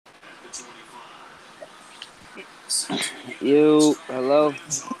You, hello.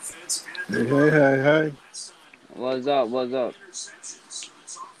 Hey, hey, hey, hey. What's up? What's up?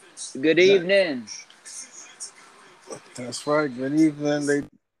 Good That, evening, that's right. Good evening, ladies.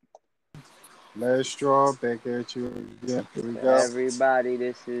 Last straw back at you again. Here we go. everybody.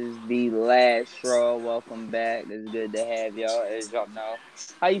 This is the last straw. Welcome back. It's good to have y'all. As y'all know,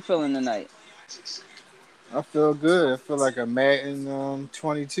 how you feeling tonight? I feel good. I feel like a Madden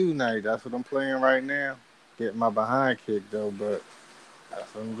 22 night. That's what I'm playing right now. Getting my behind kicked though, but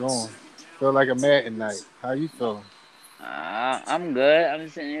that's what I'm going. Feel like a Madden night. How you feeling? I'm good. I'm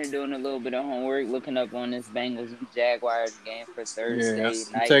sitting here doing a little bit of homework, looking up on this Bengals and Jaguars game for Yeah, Thursday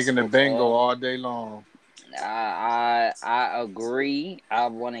I'm night taking the bingo football. all day long. I agree. I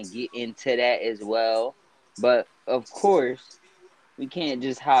want to get into that as well, but of course, we can't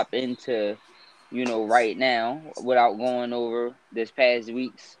just hop into right now without going over this past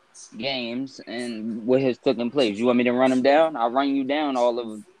week's games and what has taken place. You want me to run them down? I'll run you down all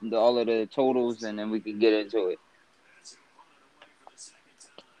of the totals, and then we can get into it.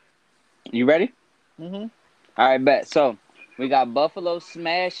 You ready? Mm-hmm. All right, bet. So we got Buffalo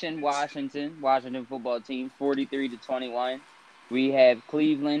smashing Washington football team, 43-21. We have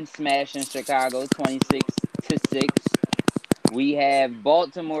Cleveland smashing Chicago, 26-6. We have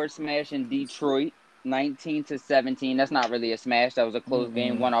Baltimore smashing Detroit 19-17. That's not really a smash. That was a close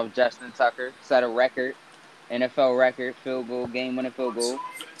game. Mm-mm. One off Justin Tucker. Set a record. NFL record. Field goal. Game winning field goal.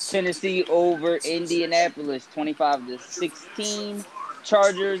 Tennessee over Indianapolis 25-16.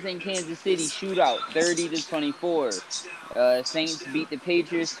 Chargers in Kansas City shootout 30-24. Saints beat the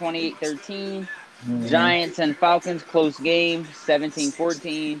Patriots 28-13. Mm-hmm. Giants and Falcons close game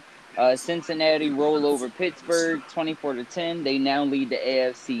 17-14. Cincinnati roll over Pittsburgh 24-10. They now lead the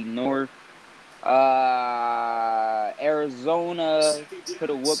AFC North. Arizona put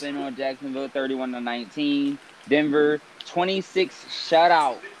a whooping on Jacksonville 31-19. Denver 26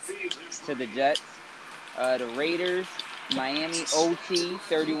 shutout to the Jets. The Raiders, Miami OT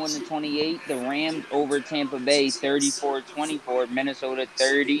 31-28. The Rams over Tampa Bay 34-24. Minnesota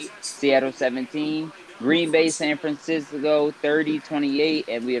 30, Seattle 17. Green Bay, San Francisco 30-28.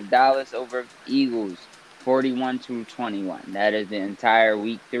 And we have Dallas over Eagles 41-21. That is the entire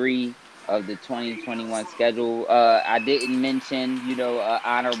week 3 of the 2021 schedule. I didn't mention,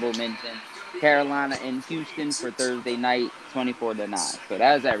 honorable mention Carolina and Houston for Thursday night 24-9. So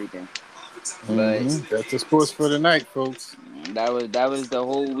that was everything. But Mm-hmm. That's the sports for the night, folks. that was the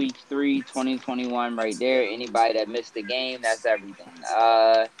whole week 3 2021 right there. Anybody that missed the game, that's everything.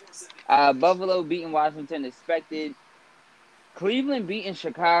 Buffalo beating Washington expected. Cleveland beating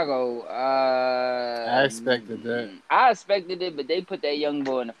Chicago. I expected that. I expected it, but they put that young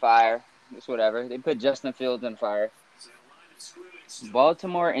boy in the fire. It's whatever. They put Justin Fields in the fire.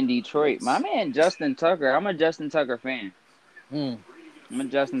 Baltimore and Detroit. My man Justin Tucker. I'm a Justin Tucker fan. Mm. I'm a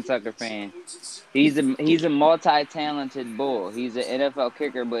Justin Tucker fan. He's a multi-talented bull. He's an NFL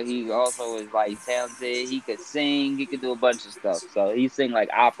kicker, but he also is like talented. He could sing. He could do a bunch of stuff. So he sing like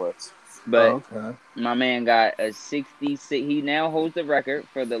opera. But Oh, okay. my man got a 66. He now holds the record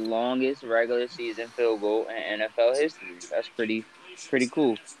for the longest regular season field goal in NFL history. That's pretty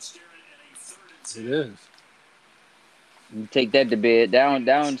cool. It is. You take that to bed. That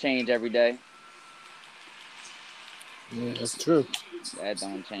don't change every day. Yeah, that's true. That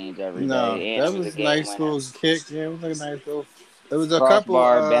don't change every No, day. And it that was a was a game nice winner. little kick. Yeah, it was like a nice little. There was a couple.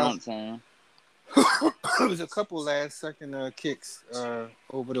 Crossbar bouncing. There was a couple last second kicks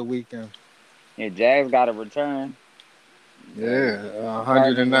over the weekend. Yeah, Jags got a return. The Yeah,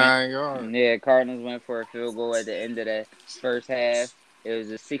 Cardinals went. 109 yards. Yeah, Cardinals went for a field goal at the end of the first half. It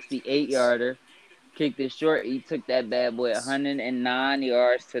was a 68 yarder. Kicked it short. He took that bad boy 109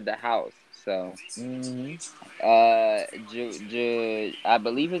 yards to the house. So, Mm-hmm. I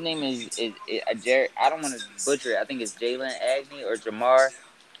believe his name is Jared. I don't want to butcher it. I think it's Jalen Agnew or Jamar.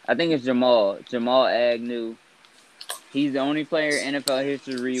 I think it's Jamal Agnew. He's the only player in NFL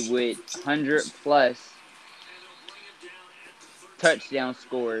history with 100 plus touchdown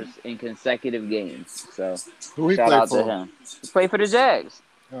scores in consecutive games. So, Who he shout play out to for? him. He played for the Jags.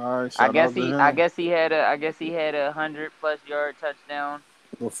 All right, I shout guess out to he I him. guess he had a 100 plus yard touchdown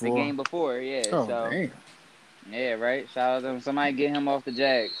the Before. game before. Yeah, Oh so damn. yeah, right. Shout out to him. Somebody get him off the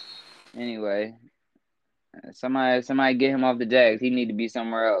Jags. Anyway, somebody get him off the Jags. He need to be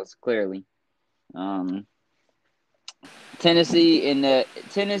somewhere else. Clearly. Um, Tennessee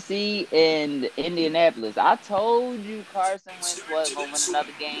and Indianapolis. I told you Carson Wentz wasn't gonna win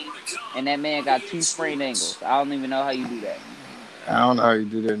another game, and that man got two sprained ankles. I don't even know how you do that. I don't know how you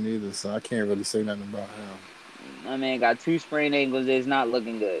do that neither, so I can't really say nothing about him. My man got two sprained ankles. It's not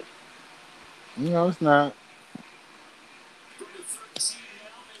looking good. No, it's not.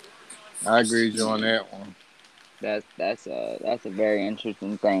 I agree with you on that one. That's a very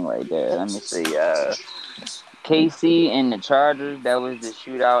interesting thing right there. Let me see. KC and the Chargers. That was the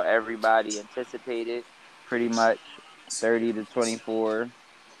shootout everybody anticipated, pretty much, 30-24.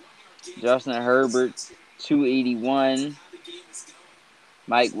 Justin Herbert, 281.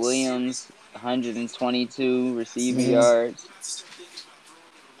 Mike Williams, 122 receiving Hmm. yards.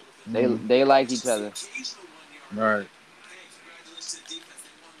 Hmm. They like each other. Right.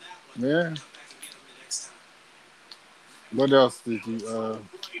 Yeah. What else did you?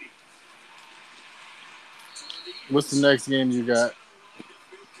 What's the next game you got?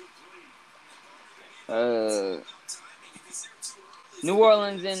 Uh, New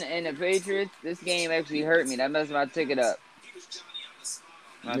Orleans and the Patriots. This game actually hurt me. That messed my ticket up.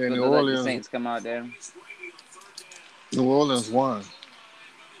 I'm not Yeah, supposed New to let the Orleans. Saints come out there. New Orleans won.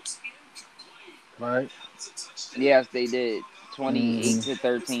 Right. Yes, they did.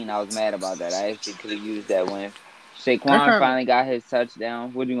 28-13. Hmm. I was mad about that. I actually could have used that win. I Saquon kind of. finally got his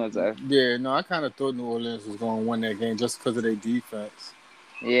touchdown. What do you want to say? Yeah. No, I kind of thought New Orleans was going to win that game just because of their defense.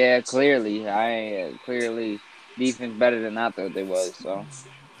 Yeah, clearly. Clearly defense better than I thought they was, so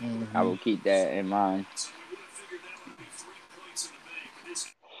I Hmm. will keep that in mind.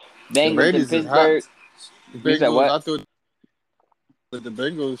 The Bengals in Raiders is hot. Pittsburgh. The You said Bengals. what? I thought that the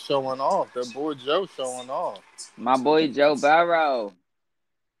Bengals showing off. Their boy Joe showing off. My boy Joe Burrow.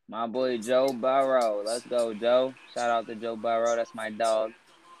 My boy Joe Burrow. Let's go, Joe. Shout out to Joe Burrow. That's my dog.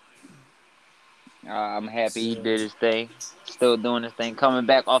 I'm happy he Yeah. did his thing. Still doing his thing. Coming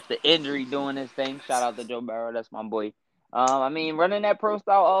back off the injury, doing his thing. Shout out to Joe Burrow. That's my boy. I mean, running that pro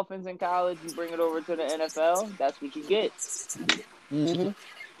style offense in college, you bring it over to the NFL. That's what you get. Hmm.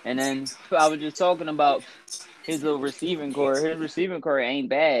 And then I was just talking about his little receiving core. His receiving core ain't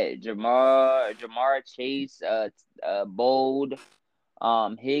bad. Jamar Chase, Bold,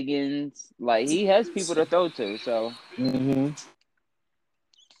 Higgins. Like he has people to throw to. So Hmm.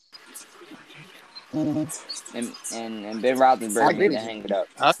 and Ben I Roethlisberger agree need with to you. hang it up.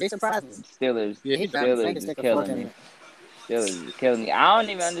 They surprised me. Steelers, Yeah, he dropped his Steelers finger is stick a killing 14. me. Steelers is killing me. I don't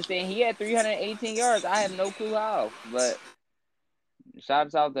even understand. He had 318 yards. I have no clue how. But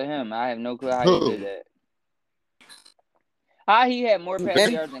shouts out to him. I have no clue how he Who? did that. How he had more passing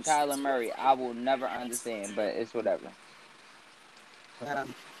Betty? yards than Kyler Murray, I will never understand. But it's whatever.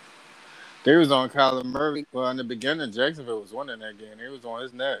 Um, they was on Kyler Murray. Well, in the beginning, Jacksonville was winning that game. They was on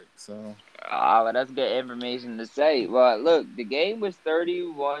his neck. So. Well, that's good information to say. Well, look, the game was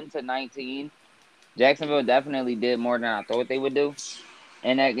 31-19. Jacksonville definitely did more than I thought they would do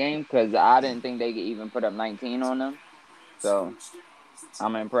in that game because I didn't think they could even put up 19 on them. So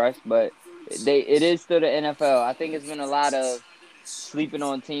I'm impressed, but it is still the NFL. I think it's been a lot of sleeping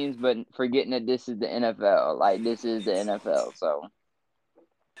on teams, but forgetting that this is the NFL. Like this is the NFL. So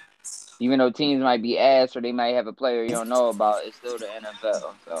even though teams might be ass or they might have a player you don't know about, it's still the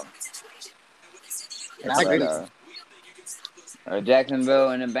NFL. So, And I agree but with you. Jacksonville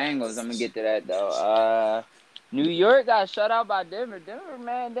and the Bengals. I'm gonna get to that though. New York got shut out by Denver. Denver,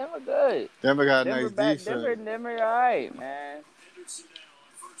 man, Denver good. Denver got a Denver nice back. defense. Denver, all right, man.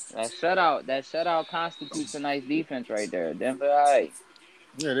 That shutout constitutes a nice defense right there. Denver, all right.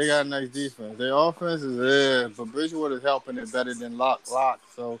 Yeah, they got a nice defense. Their offense is there, but Bridgewater's helping it better than Lock.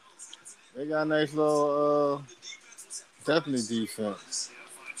 So they got a nice little, definitely defense.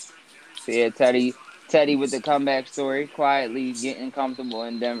 So yeah, Teddy with the comeback story, quietly getting comfortable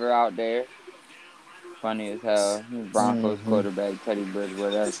in Denver out there. Funny as hell. Broncos Hmm. quarterback Teddy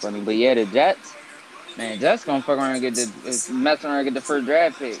Bridgewater. That's funny. But yeah, the Jets, man, Jets gonna fuck around and get the mess around and get the first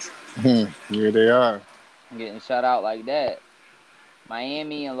draft pick. Hmm. Yeah, they are. Getting shut out like that.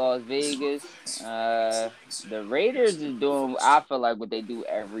 Miami and Las Vegas. The Raiders is doing. I feel like what they do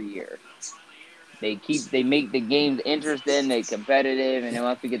every year. They make the games interesting. They competitive, and then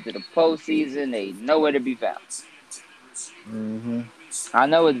once we get to the postseason, they nowhere to be found. Hmm. I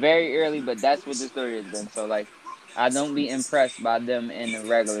know it's very early, but that's what the story has been. So like, I don't be impressed by them in the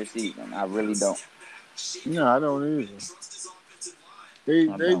regular season. I really don't. No, I don't either. They,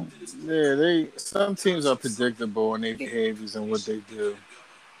 I they, don't. yeah, they. Some teams are predictable in their behaviors and what they do.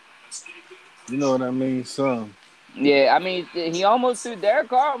 You know what I mean? Some. Yeah, I mean, he almost threw. Derek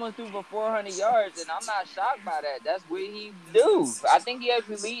Carr almost threw for 400 yards, and I'm not shocked by that. That's what he do. I think he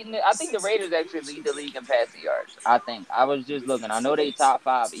actually leading. I think the Raiders actually lead the league in passing yards. I think. I was just looking. I know they top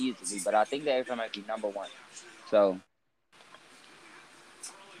five easily, but I think they actually might be number one. So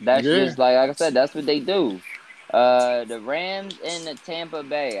that's Yeah. just like I said. That's what they do. The Rams and the Tampa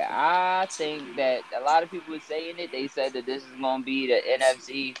Bay. I think that a lot of people are saying it. They said that this is going to be the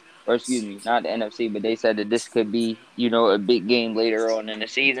NFC. or excuse me, not the NFC, but they said that this could be, a big game later on in the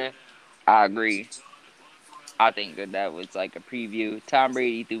season. I agree. I think that was like a preview. Tom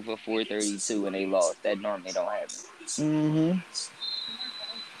Brady threw for 432 and they lost. That normally don't happen. Mm-hmm.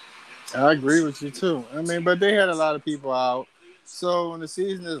 I agree with you too. I mean, but they had a lot of people out. So when the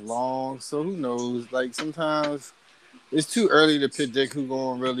season is long, so who knows? Like sometimes it's too early to predict who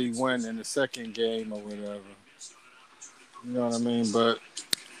gonna really win in the second game or whatever. You know what I mean? But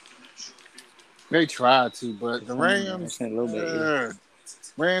they tried to. But the Just some Rams, a little bit, yeah.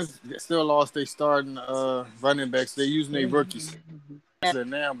 Rams still lost. They starting running backs. They using their rookies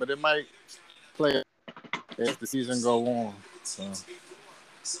now, but it might play as the season go on. So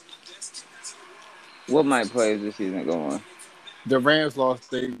What might play as the season go on? the Rams lost.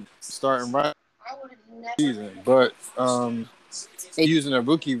 They starting right season, but they using a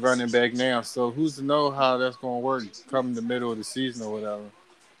rookie running back now. So who's to know how that's gonna work come the middle of the season or whatever.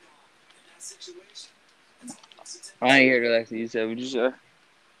 I ain't hear the last thing you said. What you say?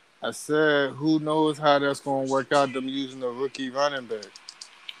 I said, who knows how that's gonna work out? Them using a rookie running back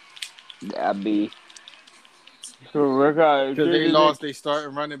That be. So work out. because they lost. They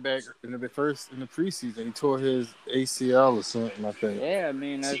starting running back in the preseason. He tore his ACL or something, I think. Yeah, I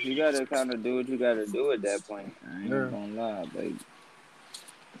mean, you gotta kind of do what you gotta do at that point. I ain't Yeah. gonna lie, like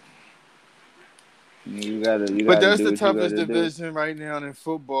you But gotta that's do the what you toughest gotta do. division right now in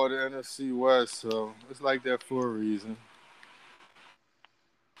football, the NFC West. So it's like that for a reason.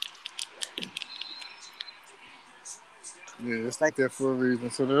 Yeah, it's like that for a reason.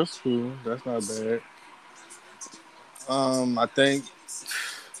 So that's cool. That's not bad. I think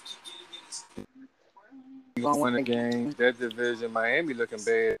gonna win a game. That division, Miami looking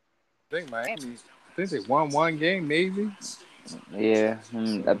bad. I think Miami. I think they won one game, maybe. Yeah,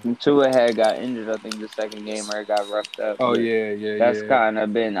 I So. think Tua had got injured. I think the second game where it got roughed up, Oh but yeah, yeah, that's yeah. kind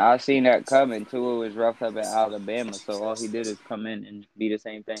of been. I seen that coming. Tua was roughed up at Alabama, so all he did is come in and be the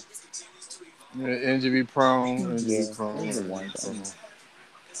same thing. Yeah, injury prone, injury Yeah, prone, he's the injury one prone. thing.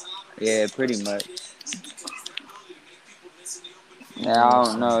 Yeah, pretty much. Yeah, Yeah, I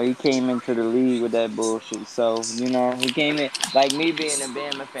don't so. know. He came into the league with that bullshit. So, he came in like me being a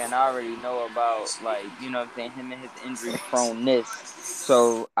Bama fan, I already know about like, what I'm saying, him and his injury proneness.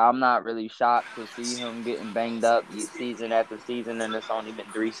 So I'm not really shocked to see him getting banged up season after season, and it's only been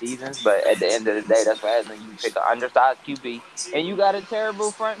 3 seasons. But at the end of the day, that's what happens when you pick an undersized QB and you got a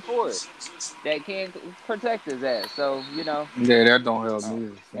terrible front four that can't protect his ass. So, Yeah, that don't help Oh,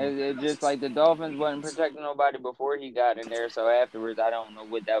 me. So. it just like the Dolphins wasn't protecting nobody before he got in there. So afterwards, I don't know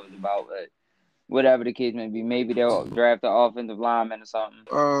what that was about. But whatever the case may be, maybe they'll draft the offensive lineman or something.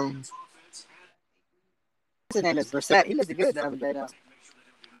 Um, His name is Brissett. He looked good the other day, though.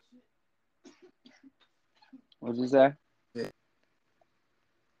 What'd you say? yeah,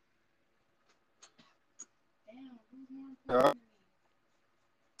 But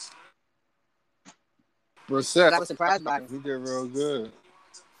Brissett, I was surprised by him. he did real good.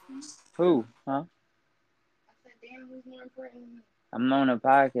 Who? Huh? I'm on a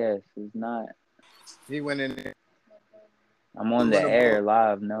podcast. It's not. He went in there. I'm He on the won the air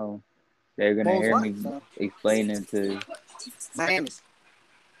live. No, they're gonna most. hear What? me So, explaining to. Miami.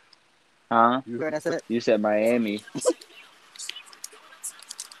 Huh? You, You heard I said it? You said Miami.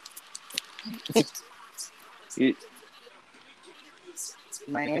 You,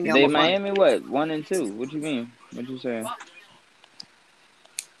 Miami they almost won. Miami what? 1-2. What you mean? What you saying?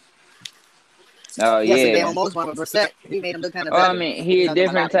 Oh Yeah, so they yeah. almost won with Brissett. He made him look kind of Oh, I better. mean, Even though they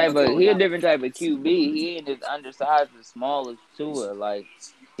allowed him to go 2 he a down. different type of QB. He ain't as undersized as small as Tua. Like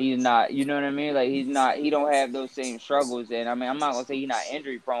he's not, you know what I mean? Like he's not, he don't have those same struggles. And I mean, I'm not gonna say he's not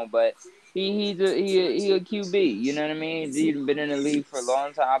injury prone, but he a QB. You know what I mean? He's been in the league for a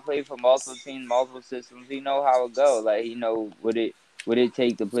long time. I played for multiple teams, multiple systems. He know how it go. Like he know what it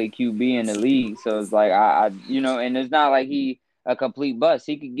take to play QB in the league. So it's like and it's not like he a complete bust.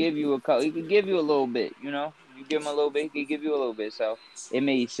 He could give you he could give you a little bit, You give him a little bit, he could give you a little bit. So it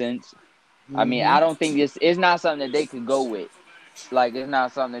made sense. I mean, mm-hmm. I don't think it's not something that they could go with. Like it's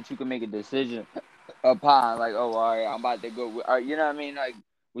not something that you can make a decision upon. Like, oh, all right, I'm about to go with, all right, you know what I mean? Like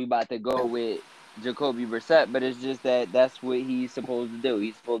we about to go with Jacoby Brissett, but it's just that that's what he's supposed to do.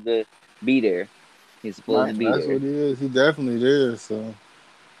 He's supposed to be there. He's supposed to Right, be that's what there. he is. He definitely is. So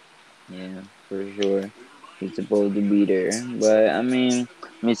Yeah, for sure. He's supposed to be there. But I mean,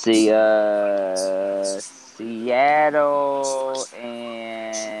 let me see. Seattle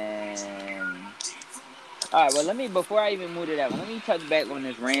and all right. Well, let me before I even move to that one, let me touch back on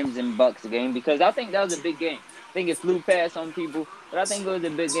this Rams and Bucks game because I think that was a big game. think it flew past some people, but I think it was a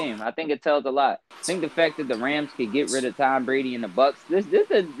big game. I think it tells a lot. I think the fact that the Rams could get rid of Tom Brady and the Bucks, this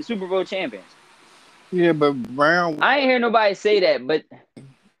is the Super Bowl champions. Yeah, but Brown I ain't hear nobody say that, but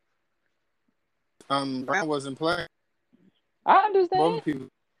Brown wasn't playing. I Both understand. people.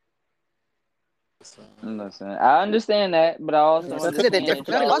 So. Listen, I understand that, but I Yeah, also so it could have been understand different. that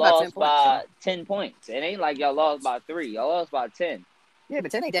We only y'all lost by 10 lost points, so. by 10 points. It ain't like y'all lost by 3. Y'all lost by 10. Yeah,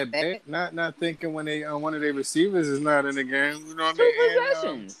 but 10 ain't that bad. Not thinking when they one of their receivers is not in the game. You know what I Two mean?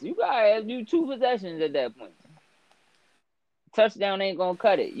 possessions. You gotta do 2 possessions at that point. Touchdown ain't gonna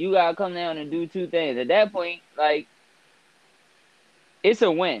cut it. You gotta come down and do 2 things. At that point, like, it's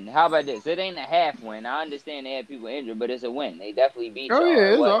a win. How about this? It ain't a half win. I understand they had people injured, but it's a win. They definitely beat Oh y'all. yeah,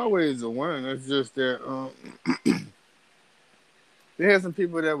 It it's wasn't. always a win. It's just that they had some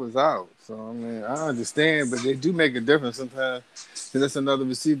people that was out. So I mean, I understand, but they do make a difference sometimes. Cause that's another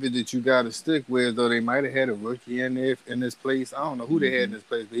receiver that you got to stick with. Though they might have had a rookie in there in this place. I don't know who they had in this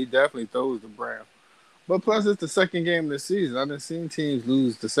place, but he definitely throws the Brown. But plus, it's the second game of the season. I've seen teams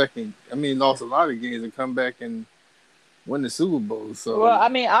lose the second. I mean, lost a lot of games and come back and win the Super Bowl. So Well, I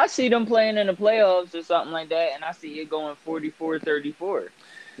mean, I see them playing in the playoffs or something like that, and I see it going 44-34.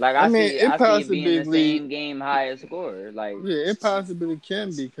 Like I I mean, see, it I see it being the possibly, same game highest score. Like, yeah, it possibly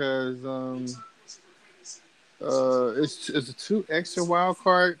can because it's two extra wild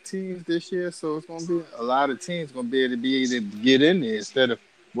card teams this year, so it's gonna be a lot of teams gonna be able to get in there instead of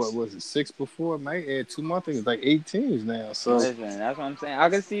what was it 6 before? It might add 2 more. I think it's like 8 teams now. So listen, that's what I'm saying. I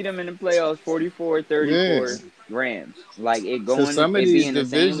can see them in the playoffs 44 yeah, 34 Rams. Like it because going, some of it these being the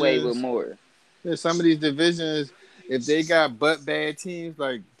same way with divisions, more. yeah, some of these divisions, if they got butt bad teams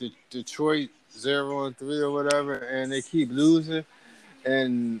like Detroit 0-3 or whatever, and they keep losing,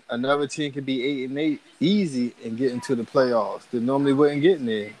 and another team could be 8-8 easy and get into the playoffs. They normally wouldn't get in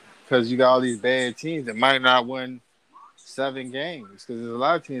there because you got all these bad teams that might not win 7 games. Because there's a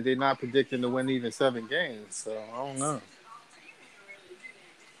lot of teams they're not predicting to win even 7 games. So I don't know,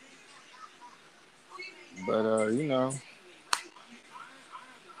 but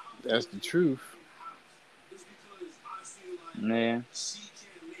that's the truth. Yeah.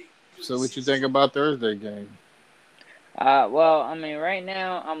 So what you think about Thursday game? Well, I mean, right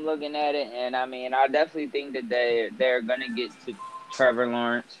now I'm looking at it, and I mean, I definitely think that they're gonna get to Trevor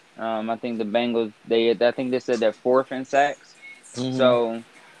Lawrence. I think the Bengals I think they said they're fourth in sacks, Mm-hmm. so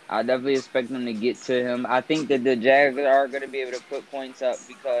I definitely expect them to get to him. I think that the Jags are gonna be able to put points up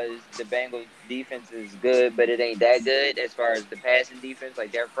because the Bengals defense is good, but it ain't that good as far as the passing defense.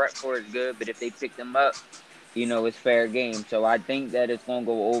 Like their front four is good, but if they pick them up, it's fair game. So I think that it's gonna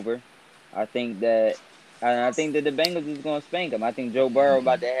go over. I think that and I think that the Bengals is gonna spank them. I think Joe Burrow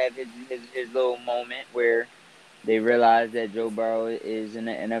about to have his little moment where they realize that Joe Burrow is in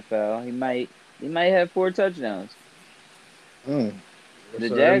the NFL. He might have 4 touchdowns. Mm. The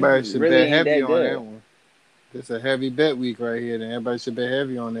So Jags everybody should really bet ain't heavy that on that good. one. It's a heavy bet week right here. Then everybody should bet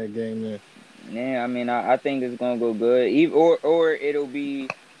heavy on that game. Then. Yeah, I mean, I think it's gonna go good. Or it'll be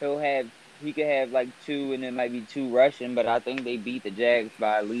he could have like 2 and it might be 2 rushing, but I think they beat the Jags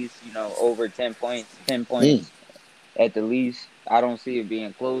by at least over 10 points, 10 points at the least. I don't see it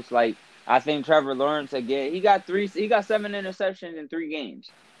being close. Like I think Trevor Lawrence again, he got 7 interceptions in 3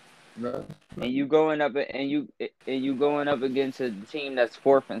 games. No. And you going up against a team that's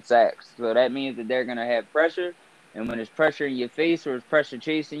fourth in sacks. So that means that they're gonna have pressure. And when it's pressure in your face or it's pressure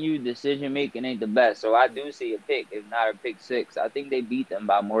chasing you, decision making ain't the best. So I do see a pick, if not a pick six. I think they beat them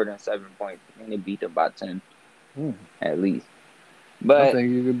by more than 7 points. I think they beat them by 10 Mm. at least. I But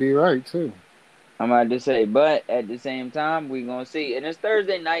think you could be right too. I'm about to say, but at the same time, we're gonna see. And it's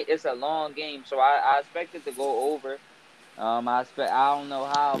Thursday night. It's a long game, so I expect it to go over. I don't know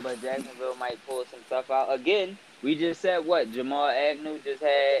how, but Jacksonville might pull some stuff out. Again, we just said what Jamal Agnew just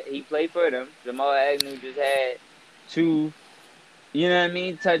had. He played for them. Jamal Agnew just had 2,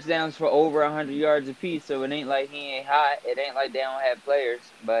 touchdowns for over 100 yards apiece. So it ain't like he ain't hot. It ain't like they don't have players.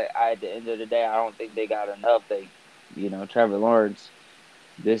 But at the end of the day, I don't think they got enough. Trevor Lawrence.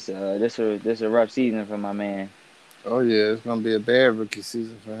 This a rough season for my man. Oh yeah, it's gonna be a bad rookie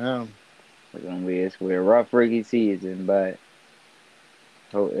season for him. It's a rough rookie season, but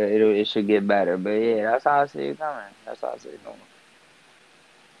it should get better. But yeah, that's how I see it coming. That's how I see it going.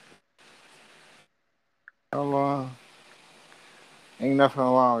 Well, ain't nothing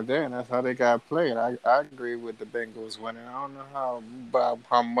wrong with that. And that's how they got played. I agree with the Bengals winning. I don't know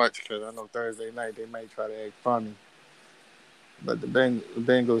how much because I know Thursday night they might try to act funny, but the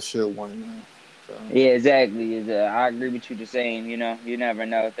Bengals should win. Man. So. Yeah, exactly. I agree with you the same. You never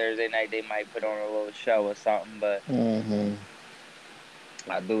know. Thursday night they might put on a little show or something, but Mm-hmm.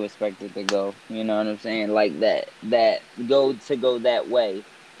 I do expect it to go. You know what I'm saying? Like go that way.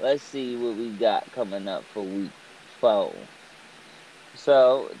 Let's see what we got coming up for week 4.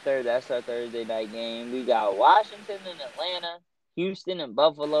 So that's our Thursday night game. We got Washington and Atlanta, Houston and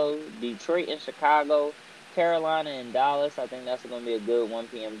Buffalo, Detroit and Chicago, Carolina and Dallas. I think that's going to be a good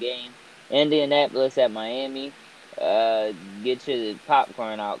 1 p.m. game. Indianapolis at Miami. Uh, get your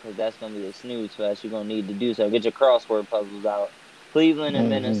popcorn out because that's going to be a snooze fest. You're going to need to do so. Get your crossword puzzles out. Cleveland and Mm-hmm.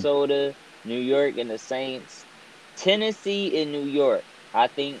 Minnesota, New York and the Saints, Tennessee and New York. I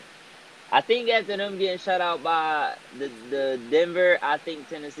think after them getting shut out by the Denver, I think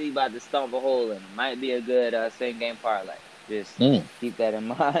Tennessee about to stomp a hole in them. Might be a good same game parlay. Just Mm. keep that in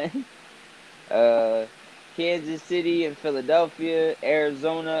mind. Uh, Kansas City and Philadelphia,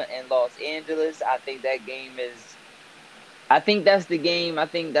 Arizona and Los Angeles. I think that game is. I think that's the game. I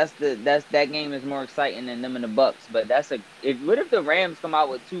think that game is more exciting than them and the Bucks. But what if the Rams come out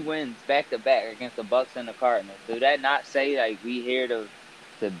with 2 wins back to back against the Bucks and the Cardinals? Do that not say like we here to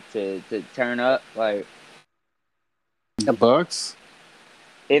turn up? Like The Bucks.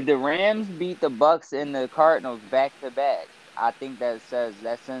 if the Rams beat the Bucks and the Cardinals back to back, I think that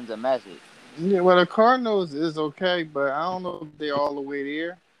sends a message. Yeah, well, the Cardinals is okay, but I don't know if they all the way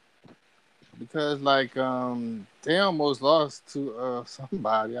there because like they almost lost to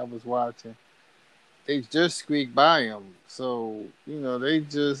somebody I was watching. They just squeaked by them, so they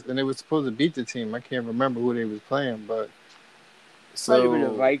just and they were supposed to beat the team. I can't remember who they was playing, but Might have been the so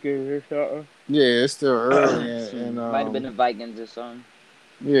Vikings or something. yeah, it's still early Excuse and me. Might have been the Vikings or something.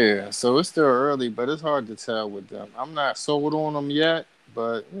 yeah, so it's still early, but it's hard to tell with them. I'm not sold on them yet,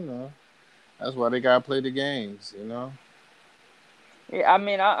 but that's why they gotta play the games. Yeah, I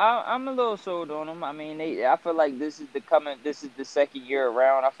mean, I'm a little sold on them. I mean, I feel like this is the second year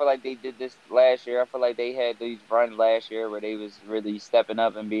around. I feel like they did this last year. I feel like they had these run last year where they was really stepping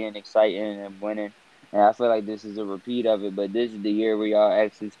up and being exciting and winning. And I feel like this is a repeat of it. But this is the year we are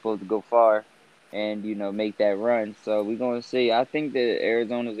actually supposed to go far and make that run. So we're gonna see. I think that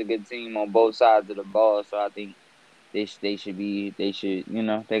Arizona's a good team on both sides of the ball. So I think they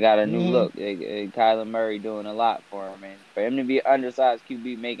got a new Hmm. look. Kyler Murray doing a lot for him, and for him to be an undersized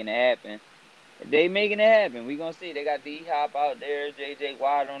QB making it happen, they making it happen. We gonna see. They got D Hop out there, JJ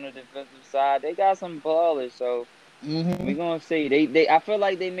Watt on the defensive side. They got some ballers, so Hmm. we gonna see. They I feel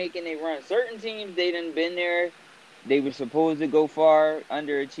like they making a run. Certain teams they done been there. They were supposed to go far,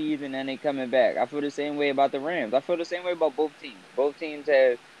 underachieved, and then they coming back. I feel the same way about the Rams. I feel the same way about both teams. Both teams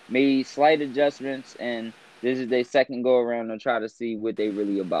have made slight adjustments, and this is their second go around to try to see what they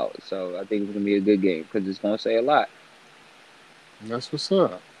really about. So I think it's gonna be a good game because it's gonna say a lot. That's what's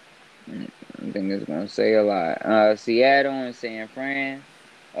up. Mm, I think it's gonna say a lot. Seattle and San Fran,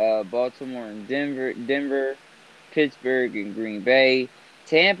 Baltimore and Denver, Pittsburgh and Green Bay,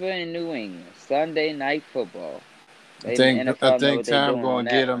 Tampa and New England. Sunday night football. I They the think I NFL know think what they time doing on gonna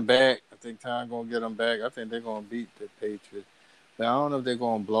get that them one. back. I think time gonna get them back. I think they're gonna beat the Patriots, but I don't know if they're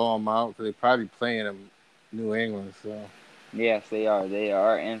gonna blow them out because they probably playing them New England. So Yes, they are. They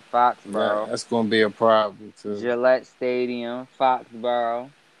are in that Foxborough, that's gonna be a problem too. Gillette Stadium, Foxborough.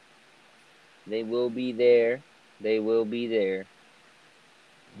 They will be there. They will be there.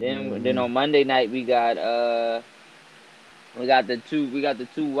 Then Hmm. on Monday night we got the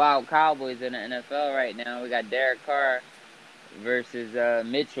two wild Cowboys in the NFL right now. We got Derek Carr versus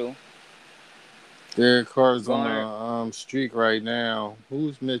Mitchell Derek Carr's on Garner a streak right now.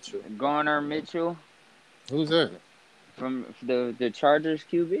 Who's Mitchell? Garner Mitchell Who's that? from the Chargers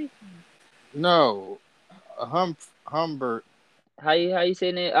QB. No, Humbert. How you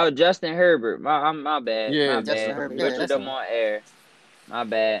saying it? Oh, Justin Herbert. My bad. My Yeah, Justin bad. Justin Herbert. Yeah, Butchered that's Herbert. them him. on air. My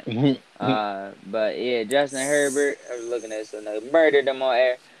bad. But yeah, Justin Herbert. I was looking at something. Murdered them on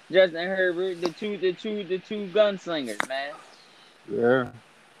air. Justin Herbert, the two gunslingers, man. Yeah,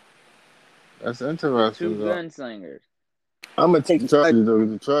 that's The interesting two though. gunslingers. I'm gonna take the Chargers though. 'Cause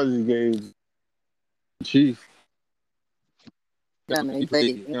the Chargers gave Chief. Yeah, man, he He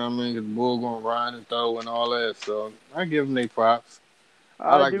played. played. You know what I mean? 'Cause the bull gonna run and throw and all that. So I give them their props.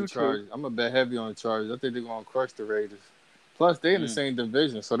 I I like the do too. Chargers. I'm a bet heavy on the Chargers. I think they're gonna crush the Raiders. Plus, they in the Mm. same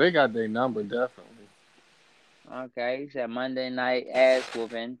division, so they got their number definitely. Okay, he said Monday night ass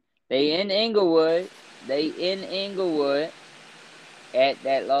whooping. They in Inglewood. They in Inglewood at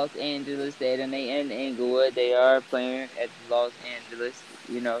that Los Angeles stadium. They in Inglewood. They are playing at the Los Angeles,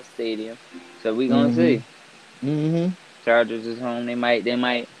 stadium. So we gonna Mm-hmm. see. Mm-hmm. Chargers is home. They might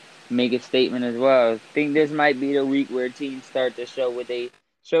make a statement as well. I think this might be the week where teams start to show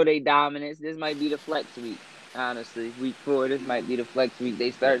they dominance. This might be the flex week. Honestly, week 4. This might be the flex week.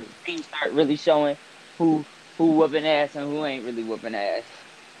 Teams start really showing who who whooping ass and who ain't really whooping ass.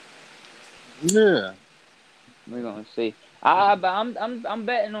 Yeah. We're gonna see. But I'm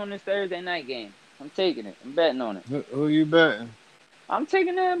betting on this Thursday night game. I'm taking it. I'm betting on it. Who you betting? I'm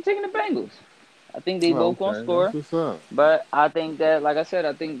taking the Bengals. I think they Oh, both gonna okay. That's score. what's up. But I think that, like I said,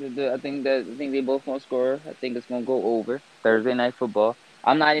 I think they both gonna score. I think it's gonna go over Thursday night football.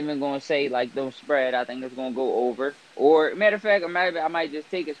 I'm not even gonna say like don't spread. I think it's gonna go over. Or matter of fact, I might just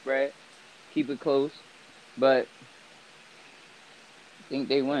take a spread, keep it close. But I think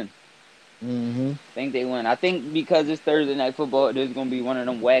they win. Mm-hmm. Think they win. I think because it's Thursday night football, there's gonna be one of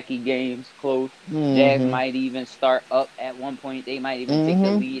them wacky games, close. Jags Mm-hmm. might even start up at one point. They might even take the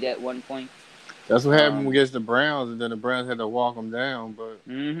Mm-hmm. lead at one point. That's what happened Um, against the Browns, and then the Browns had to walk them down. But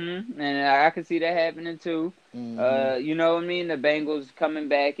and I could see that happening too. mm-hmm. You know what I mean? The Bengals coming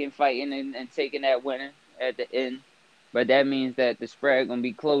back and fighting and taking that winning at the end. But that means that the spread gonna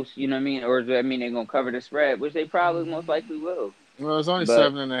be close, you know what I mean? Or does that mean they're gonna cover the spread, which they probably most likely will. Well, it's only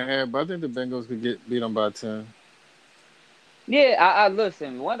But 7.5, but I think the Bengals could get beat them by 10. yeah, I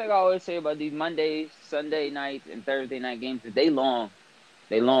listen. One thing I always say about these Monday, Sunday nights, and Thursday night games is they long.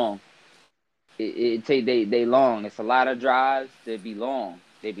 They long. It take they long. It's a lot of drives. They be long.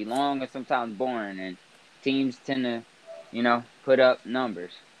 They be long and sometimes boring. And teams tend to, put up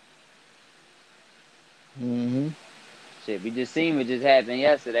numbers. Mm-hmm. Shit, we just seen what just happened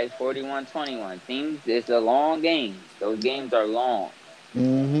yesterday. 41-21. Teams, it's a long game. Those games are long.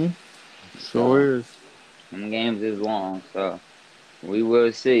 Mm-hmm. So Sure is. them games is long. So we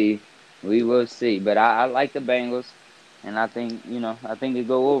will see. We will see. But I like the Bengals, and I think I think it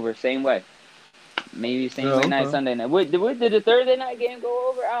go over same way. Maybe same way Yeah, night okay. Sunday night. What did the Thursday night game go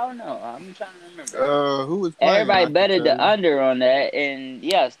over? I don't know. I'm trying to remember. Who was playing? Everybody I can betted tell the you. under on that, and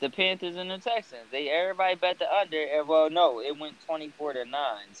yes, the Panthers and the Texans. Everybody bet the under, and well, no, it went 24-9.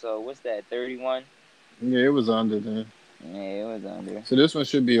 So what's that? 31. Yeah, it was under then. Yeah, it was under. So this one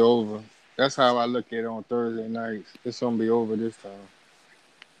should be over. That's how I look at it on Thursday nights. It's gonna be over this time.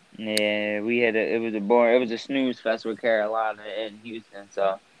 Yeah, we had it was a boring. It was a snooze fest with Carolina and Houston.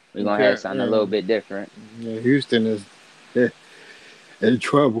 So we're gonna have Okay, something a little bit different. yeah, Houston is in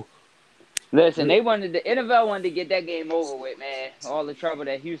trouble. Listen, they wanted the NFL wanted to get that game over with, man. All the trouble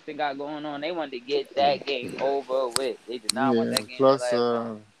that Houston got going on, they wanted to get that game over with. They did not want Yeah. that game to Plus, last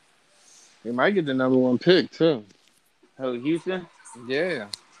long. they might get the number one pick too. Who, Houston? Yeah.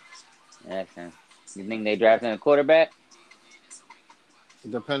 Excellent. You think they drafting a quarterback?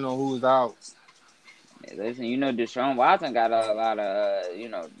 Depending on who's out. Hey, listen, Deshaun Watson got a lot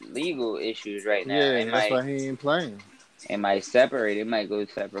of legal issues right now. Yeah, that's why he ain't playing. It might separate. It might go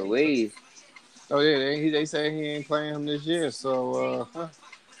separate ways. Oh yeah, they say he ain't playing him this year. So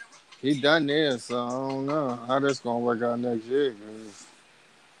he done there. So I don't know how that's gonna work out next year. 'Cause,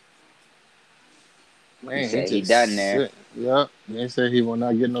 He man, he said he just done there. sick. Yep. They say he will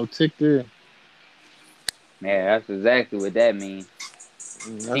not get no tick there. Yeah, that's exactly what that means.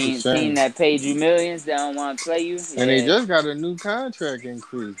 That's a Team shame. that paid you millions, they don't want to play you. And they Yeah. just got a new contract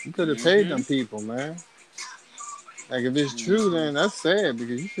increase. You could have paid them Mhm. people, man. Like if it's true, Mhm. then that's sad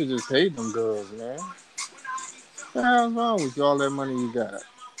because you should just pay them girls, man. What the hell's wrong with you, all that money you got? Listen,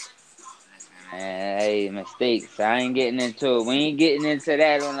 man. Hey, mistakes. I ain't getting into it. We ain't getting into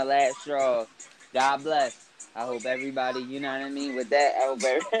that on the last straw. God bless. I hope everybody, you know what I mean. With that,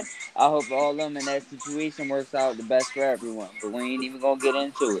 I hope all of them in that situation works out the best for everyone. But we ain't even gonna get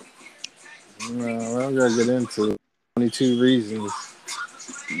into it. No, I don't gotta get into it. 22 reasons.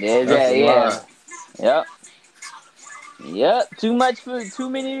 There's That's a that. Yeah. lot. Yep. Yep. Too much for too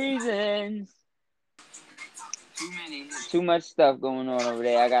many reasons. Too much stuff going on over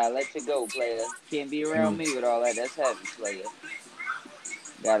there. I gotta let you go, player. Can't be around Mm, me with all that. That's heavy, player.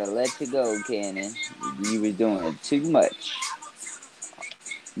 Gotta let you go, Cannon. You was doing too much.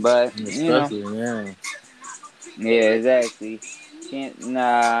 But especially now. yeah, exactly. Can't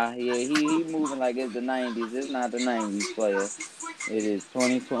nah. Yeah, he moving like it's the 90s. It's not the 90s, player. It is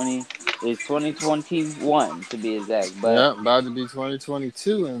 2020. It's 2021 to be exact. But Yep, about to be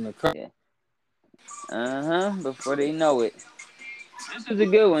 2022 in the couple. yeah, before they know it. This was a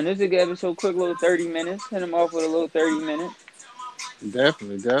good one. This is a good episode. Quick little 30 minutes. Hit him off with a little 30 minutes.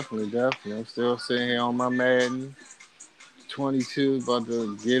 Definitely. I'm still sitting here on my Madden 22, about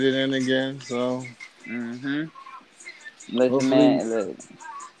to get it in again. So Mm-hmm. Listen, hopefully, man. Look,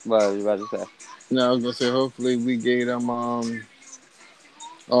 what was you about to say? I was gonna say hopefully we gave them all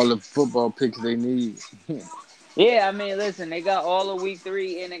the football picks they need. Yeah, I mean, listen, they got all of week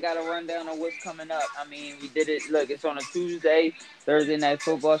 3 and they got a rundown on what's coming up. I mean, we did it. Look, it's on a Tuesday, Thursday night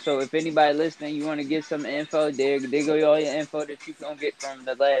football. So if anybody listening, you want to get some info, there go all your info that you can get from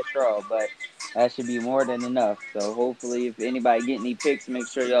the last straw. But That should be more than enough. So hopefully, if anybody get any picks, make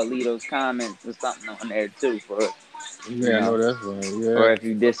sure y'all leave those comments or something on there too for us, you Yeah, I know know. that's right. Yeah, Or if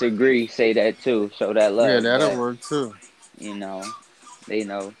you disagree, say that too. Show that yeah, love. that'll But work too. you know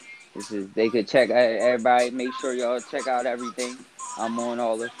this is they could check everybody. Make sure y'all check out everything. I'm on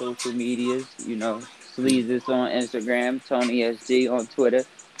all the social medias. Sleaze on Instagram, Tony SG on Twitter,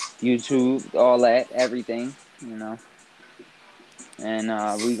 YouTube, all that, everything. And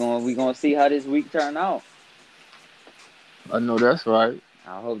we gonna see how this week turn out. I know that's right.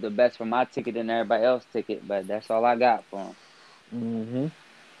 I hope the best for my ticket and everybody else's ticket, but that's all I got for them. Mm-hmm.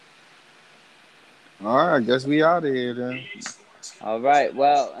 All right, I guess we out of here then. All right.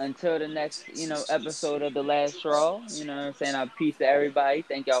 Well, until the next, episode of The Last Straw, what I'm saying? Peace to everybody.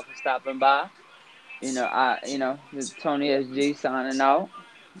 Thank y'all for stopping by. This is Tony SG signing out.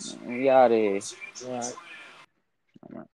 We out of here. All right.